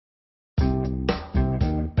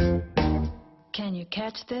Can you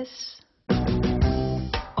catch this?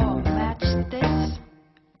 Or match this?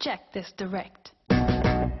 Check this direct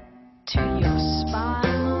to your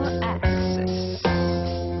spinal axis.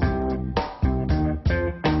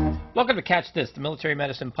 Welcome to Catch This, the Military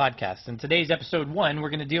Medicine Podcast. In today's episode 1, we're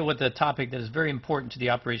going to deal with a topic that is very important to the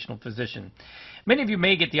operational physician. Many of you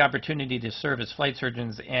may get the opportunity to serve as flight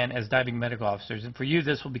surgeons and as diving medical officers, and for you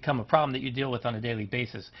this will become a problem that you deal with on a daily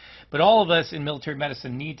basis. But all of us in military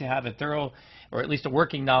medicine need to have a thorough, or at least a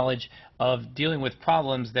working knowledge of dealing with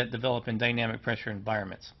problems that develop in dynamic pressure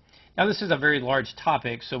environments. Now this is a very large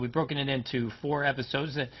topic, so we've broken it into 4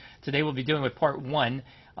 episodes. Today we'll be dealing with part 1,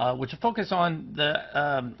 which will focus on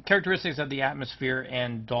the characteristics of the atmosphere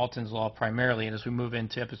and Dalton's law primarily. And as we move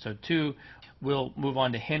into episode 2, we'll move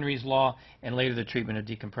on to Henry's law and later the treatment of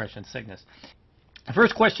decompression sickness. The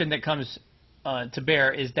first question that comes to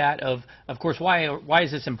bear is that of course, why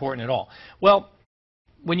is this important at all? Well,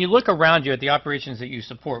 when you look around you at the operations that you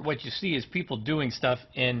support, what you see is people doing stuff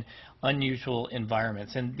in unusual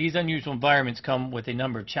environments. And these unusual environments come with a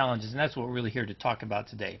number of challenges, and that's what we're really here to talk about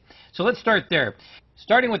today. So let's start there.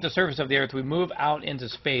 Starting with the surface of the Earth, we move out into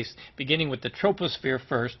space, beginning with the troposphere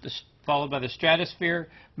first, followed by the stratosphere,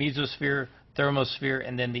 mesosphere, thermosphere,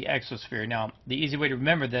 and then the exosphere. Now, the easy way to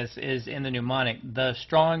remember this is in the mnemonic, the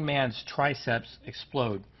strong man's triceps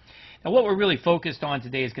explode. Now, what we're really focused on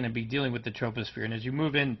today is going to be dealing with the troposphere. And as you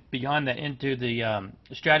move in beyond that into the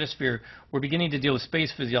stratosphere, we're beginning to deal with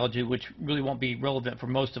space physiology, which really won't be relevant for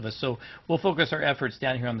most of us. So we'll focus our efforts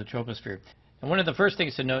down here on the troposphere. And one of the first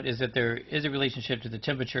things to note is that there is a relationship to the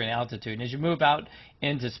temperature and altitude. And as you move out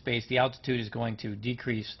into space, the altitude is going to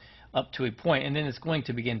decrease up to a point, and then it's going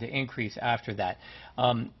to begin to increase after that.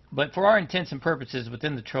 But for our intents and purposes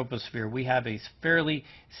within the troposphere, we have a fairly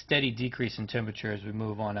steady decrease in temperature as we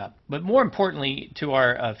move on up. But more importantly to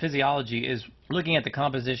our physiology is looking at the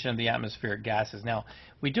composition of the atmospheric gases. Now,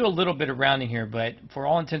 we do a little bit of rounding here, but for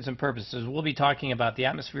all intents and purposes, we'll be talking about the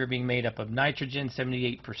atmosphere being made up of nitrogen,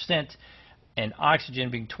 78%, and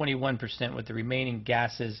oxygen being 21%, with the remaining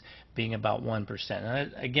gases being about 1%.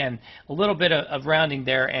 And again, a little bit of rounding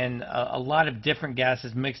there, and a lot of different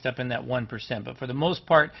gases mixed up in that 1%. But for the most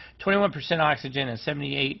part, 21% oxygen and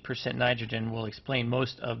 78% nitrogen will explain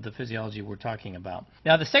most of the physiology we're talking about.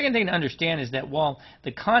 Now, the second thing to understand is that while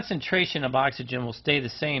the concentration of oxygen will stay the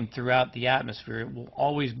same throughout the atmosphere, it will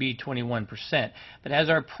always be 21%. But as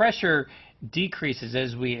our pressure decreases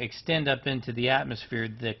as we extend up into the atmosphere,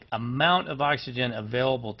 the amount of oxygen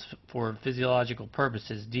available for physiological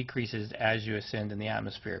purposes decreases as you ascend in the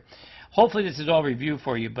atmosphere. Hopefully this is all review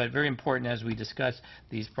for you, but very important as we discuss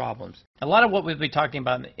these problems. A lot of what we'll be talking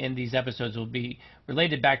about in these episodes will be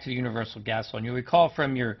related back to the universal gas law. And you'll recall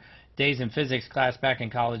from your days in physics class back in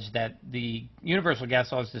college that the universal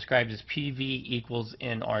gas law is described as PV equals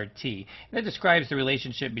nRT. And it describes the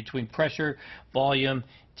relationship between pressure, volume,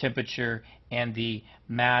 temperature, and the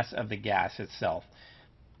mass of the gas itself.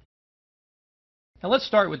 Now let's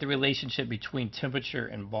start with the relationship between temperature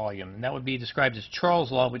and volume, and that would be described as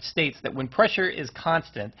Charles' law, which states that when pressure is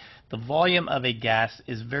constant, the volume of a gas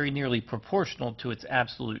is very nearly proportional to its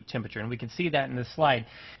absolute temperature, and we can see that in this slide.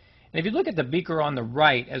 And if you look at the beaker on the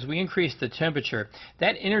right, as we increase the temperature,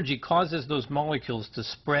 that energy causes those molecules to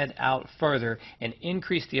spread out further and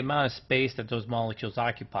increase the amount of space that those molecules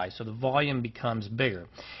occupy. So the volume becomes bigger.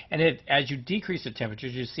 And as you decrease the temperature,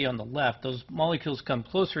 as you see on the left, those molecules come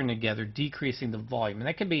closer together, decreasing the volume. And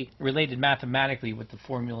that can be related mathematically with the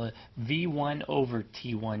formula V1 over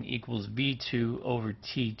T1 equals V2 over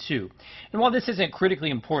T2. And while this isn't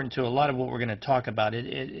critically important to a lot of what we're going to talk about,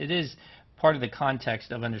 it is part of the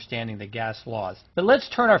context of understanding the gas laws. But let's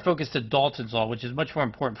turn our focus to Dalton's law, which is much more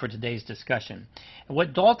important for today's discussion. And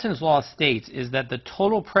what Dalton's law states is that the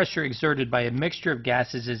total pressure exerted by a mixture of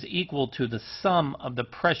gases is equal to the sum of the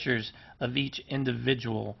pressures of each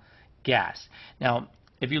individual gas. Now,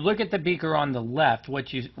 if you look at the beaker on the left,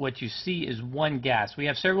 what you see is one gas. We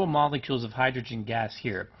have several molecules of hydrogen gas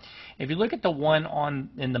here. If you look at the one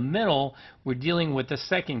in the middle, we're dealing with the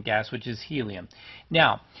second gas, which is helium.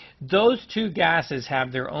 Now, those two gases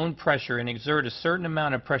have their own pressure and exert a certain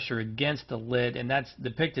amount of pressure against the lid, and that's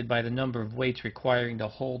depicted by the number of weights requiring to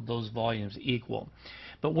hold those volumes equal.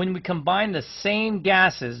 But when we combine the same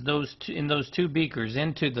gases in those two beakers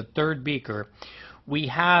into the third beaker, we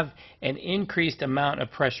have an increased amount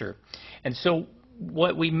of pressure. And so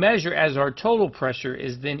what we measure as our total pressure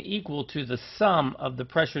is then equal to the sum of the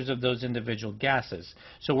pressures of those individual gases.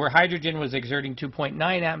 So where hydrogen was exerting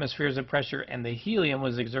 2.9 atmospheres of pressure and the helium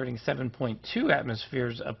was exerting 7.2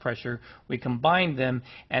 atmospheres of pressure, we combine them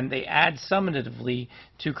and they add summatively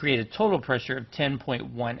to create a total pressure of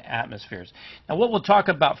 10.1 atmospheres. Now what we'll talk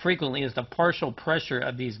about frequently is the partial pressure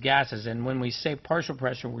of these gases, and when we say partial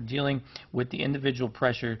pressure, we're dealing with the individual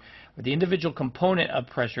pressure or the individual component of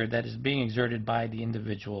pressure that is being exerted by the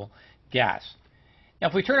individual gas. Now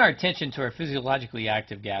if we turn our attention to our physiologically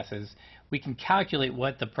active gases, we can calculate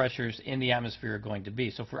what the pressures in the atmosphere are going to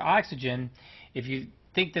be. So for oxygen, if you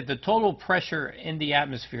think that the total pressure in the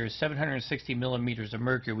atmosphere is 760 millimeters of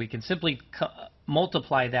mercury, we can simply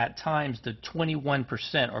multiply that times the 21%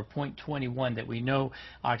 or 0.21 that we know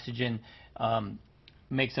oxygen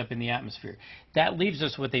makes up in the atmosphere. That leaves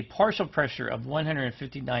us with a partial pressure of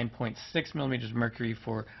 159.6 millimeters of mercury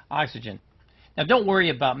for oxygen. Now don't worry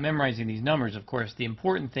about memorizing these numbers, of course. The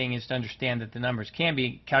important thing is to understand that the numbers can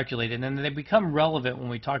be calculated and they become relevant when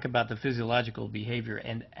we talk about the physiological behavior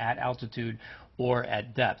and at altitude or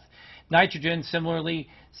at depth. Nitrogen, similarly,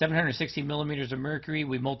 760 millimeters of mercury,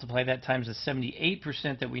 we multiply that times the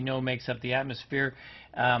 78% that we know makes up the atmosphere,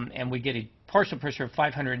 and we get a partial pressure of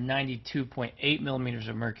 592.8 millimeters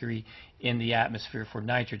of mercury in the atmosphere for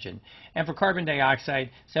nitrogen. And for carbon dioxide,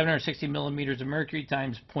 760 millimeters of mercury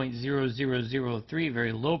times 0.0003,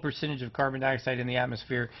 very low percentage of carbon dioxide in the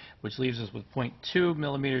atmosphere, which leaves us with 0.2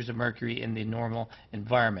 millimeters of mercury in the normal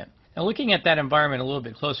environment. Now looking at that environment a little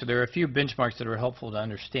bit closer, there are a few benchmarks that are helpful to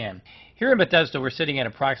understand. Here in Bethesda, we're sitting at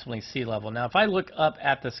approximately sea level. Now if I look up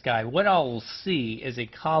at the sky, what I will see is a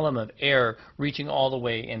column of air reaching all the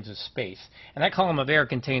way into space. And that column of air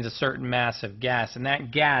contains a certain mass of gas, and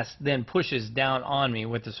that gas then pushes down on me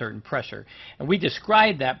with a certain pressure. And we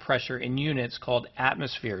describe that pressure in units called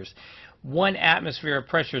atmospheres. 1 atmosphere of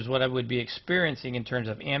pressure is what I would be experiencing in terms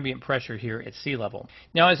of ambient pressure here at sea level.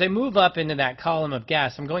 Now as I move up into that column of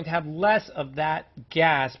gas, I'm going to have less of that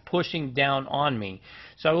gas pushing down on me.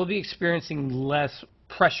 So I will be experiencing less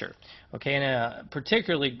pressure. Okay, and a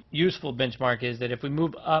particularly useful benchmark is that if we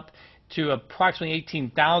move up to approximately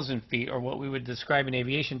 18,000 feet, or what we would describe in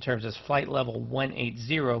aviation terms as flight level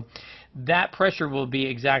 180, that pressure will be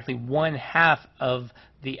exactly 1/2 of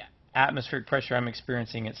the atmospheric pressure I'm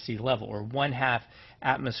experiencing at sea level, or 1/2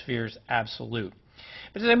 atmospheres absolute.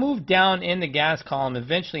 But as I move down in the gas column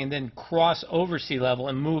eventually and then cross over sea level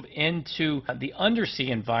and move into the undersea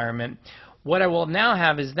environment, what I will now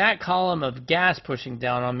have is that column of gas pushing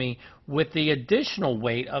down on me with the additional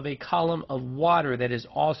weight of a column of water that is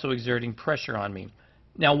also exerting pressure on me.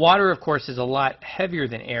 Now water, of course, is a lot heavier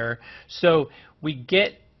than air, so we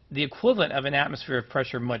get the equivalent of an atmosphere of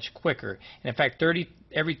pressure much quicker. And in fact,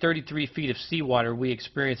 every 33 feet of seawater, we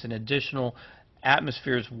experience an additional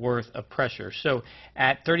atmosphere's worth of pressure. So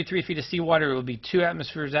at 33 feet of seawater, it will be 2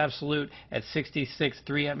 atmospheres absolute. At 66,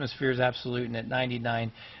 3 atmospheres absolute. And at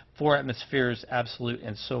 99, 4 atmospheres absolute,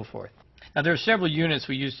 and so forth. Now there are several units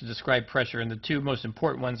we use to describe pressure, and the 2 most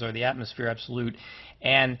important ones are the atmosphere absolute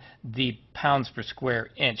and the pounds per square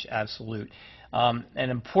inch absolute. An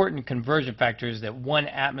important conversion factor is that 1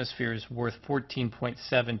 atmosphere is worth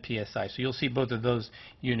 14.7 psi. So you'll see both of those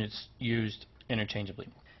units used interchangeably.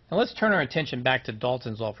 Now let's turn our attention back to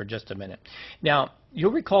Dalton's law for just a minute. Now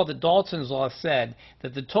you'll recall that Dalton's law said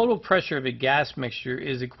that the total pressure of a gas mixture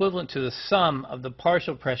is equivalent to the sum of the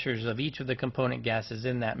partial pressures of each of the component gases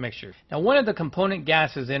in that mixture. Now one of the component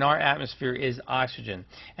gases in our atmosphere is oxygen.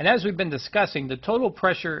 And as we've been discussing, the total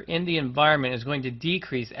pressure in the environment is going to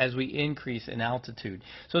decrease as we increase in altitude.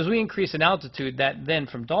 So as we increase in altitude, that then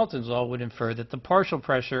from Dalton's law would infer that the partial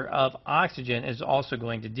pressure of oxygen is also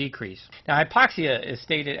going to decrease. Now hypoxia is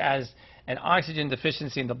stated as an oxygen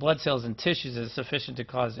deficiency in the blood cells and tissues is sufficient to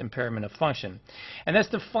cause impairment of function. And that's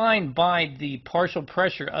defined by the partial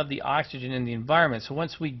pressure of the oxygen in the environment. So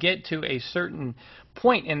once we get to a certain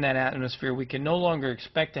point in that atmosphere, we can no longer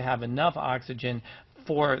expect to have enough oxygen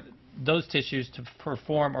for those tissues to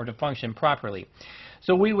perform or to function properly.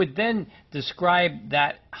 So we would then describe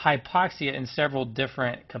that hypoxia in several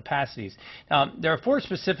different capacities. There are 4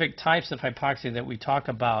 specific types of hypoxia that we talk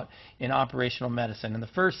about in operational medicine. And the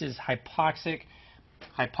first is hypoxic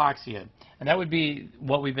hypoxia. And that would be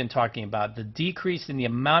what we've been talking about, the decrease in the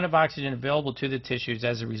amount of oxygen available to the tissues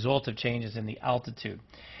as a result of changes in the altitude.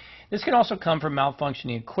 This can also come from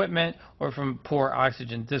malfunctioning equipment or from poor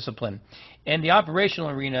oxygen discipline. In the operational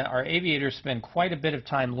arena, our aviators spend quite a bit of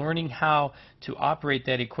time learning how to operate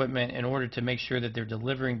that equipment in order to make sure that they're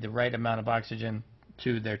delivering the right amount of oxygen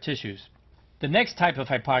to their tissues. The next type of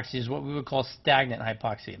hypoxia is what we would call stagnant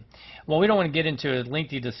hypoxia. Well, we don't want to get into a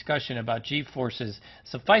lengthy discussion about G-forces.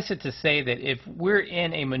 Suffice it to say that if we're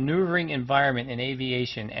in a maneuvering environment in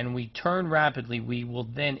aviation and we turn rapidly, we will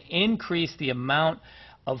then increase the amount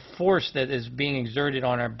of force that is being exerted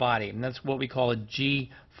on our body, and that's what we call a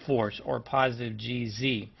G-force or positive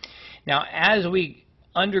GZ. Now, as we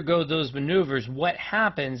undergo those maneuvers, what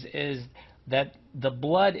happens is that the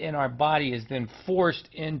blood in our body is then forced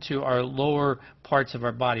into our lower parts of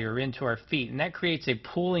our body or into our feet, and that creates a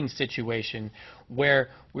pooling situation where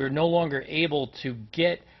we're no longer able to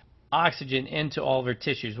get oxygen into all of our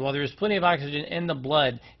tissues. While there's plenty of oxygen in the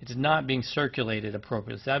blood, it's not being circulated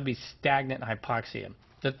appropriately. So that would be stagnant hypoxia.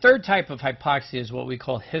 The third type of hypoxia is what we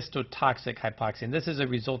call histotoxic hypoxia, and this is a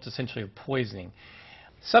result essentially of poisoning.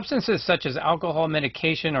 Substances such as alcohol,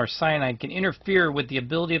 medication, or cyanide can interfere with the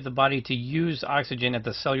ability of the body to use oxygen at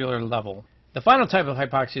the cellular level. The final type of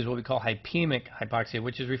hypoxia is what we call hypemic hypoxia,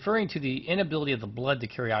 which is referring to the inability of the blood to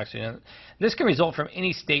carry oxygen. This can result from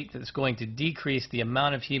any state that's going to decrease the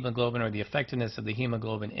amount of hemoglobin or the effectiveness of the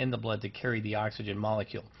hemoglobin in the blood to carry the oxygen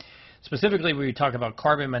molecule. Specifically, we talk about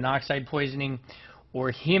carbon monoxide poisoning, or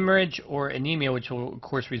hemorrhage or anemia, which will of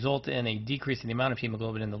course result in a decrease in the amount of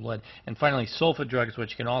hemoglobin in the blood, and finally sulfa drugs,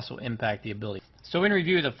 which can also impact the ability. So in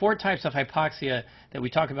review, the four types of hypoxia that we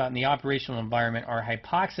talk about in the operational environment are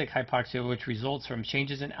hypoxic hypoxia, which results from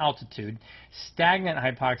changes in altitude, stagnant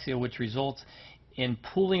hypoxia, which results in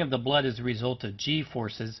pooling of the blood as a result of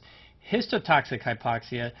G-forces, histotoxic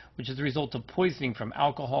hypoxia, which is the result of poisoning from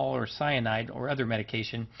alcohol or cyanide or other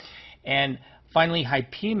medication, and finally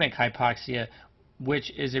hypemic hypoxia,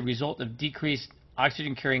 which is a result of decreased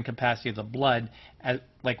oxygen carrying capacity of the blood,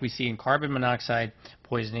 like we see in carbon monoxide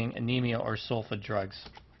poisoning, anemia, or sulfa drugs.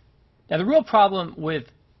 Now, the real problem with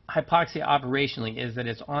hypoxia operationally is that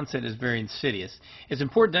its onset is very insidious. It's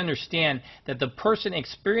important to understand that the person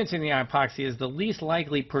experiencing the hypoxia is the least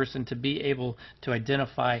likely person to be able to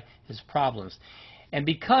identify his problems. And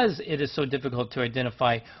because it is so difficult to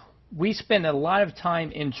identify, we spend a lot of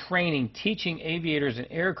time in training teaching aviators and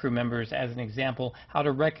aircrew members, as an example, how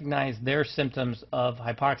to recognize their symptoms of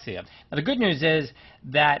hypoxia. Now, the good news is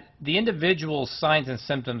that the individual signs and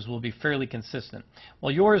symptoms will be fairly consistent.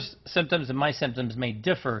 While your symptoms and my symptoms may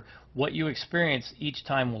differ, what you experience each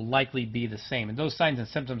time will likely be the same. And those signs and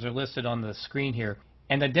symptoms are listed on the screen here.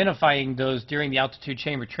 And identifying those during the altitude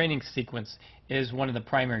chamber training sequence is one of the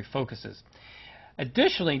primary focuses.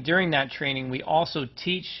 Additionally, during that training, we also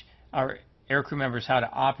teach our aircrew members how to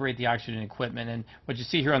operate the oxygen equipment, and what you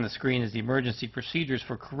see here on the screen is the emergency procedures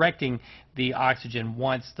for correcting the oxygen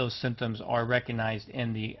once those symptoms are recognized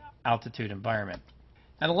in the altitude environment.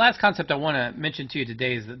 Now, the last concept I want to mention to you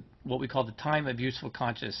today is what we call the time of useful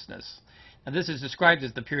consciousness. Now, this is described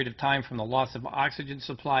as the period of time from the loss of oxygen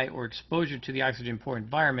supply or exposure to the oxygen-poor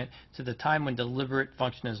environment to the time when deliberate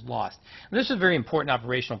function is lost. Now, this is very important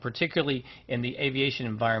operational, particularly in the aviation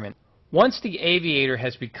environment. Once the aviator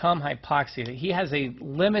has become hypoxic, he has a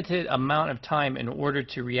limited amount of time in order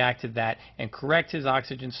to react to that and correct his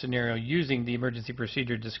oxygen scenario using the emergency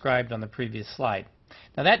procedure described on the previous slide.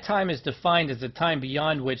 Now, that time is defined as the time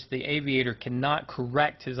beyond which the aviator cannot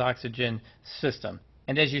correct his oxygen system.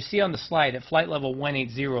 And as you see on the slide, at flight level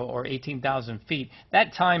 180 or 18,000 feet,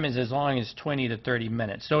 that time is as long as 20 to 30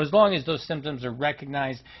 minutes. So as long as those symptoms are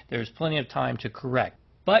recognized, there's plenty of time to correct.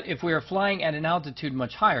 But if we are flying at an altitude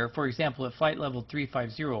much higher, for example at flight level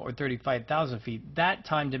 350 or 35,000 feet, that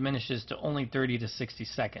time diminishes to only 30 to 60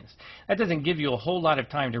 seconds. That doesn't give you a whole lot of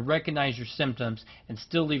time to recognize your symptoms and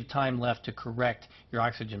still leave time left to correct your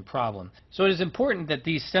oxygen problem. So it is important that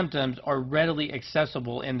these symptoms are readily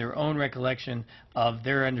accessible in their own recollection of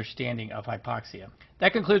their understanding of hypoxia.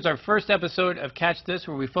 That concludes our first episode of Catch This,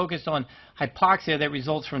 where we focused on hypoxia that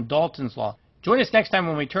results from Dalton's Law. Join us next time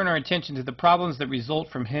when we turn our attention to the problems that result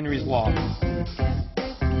from Henry's Law.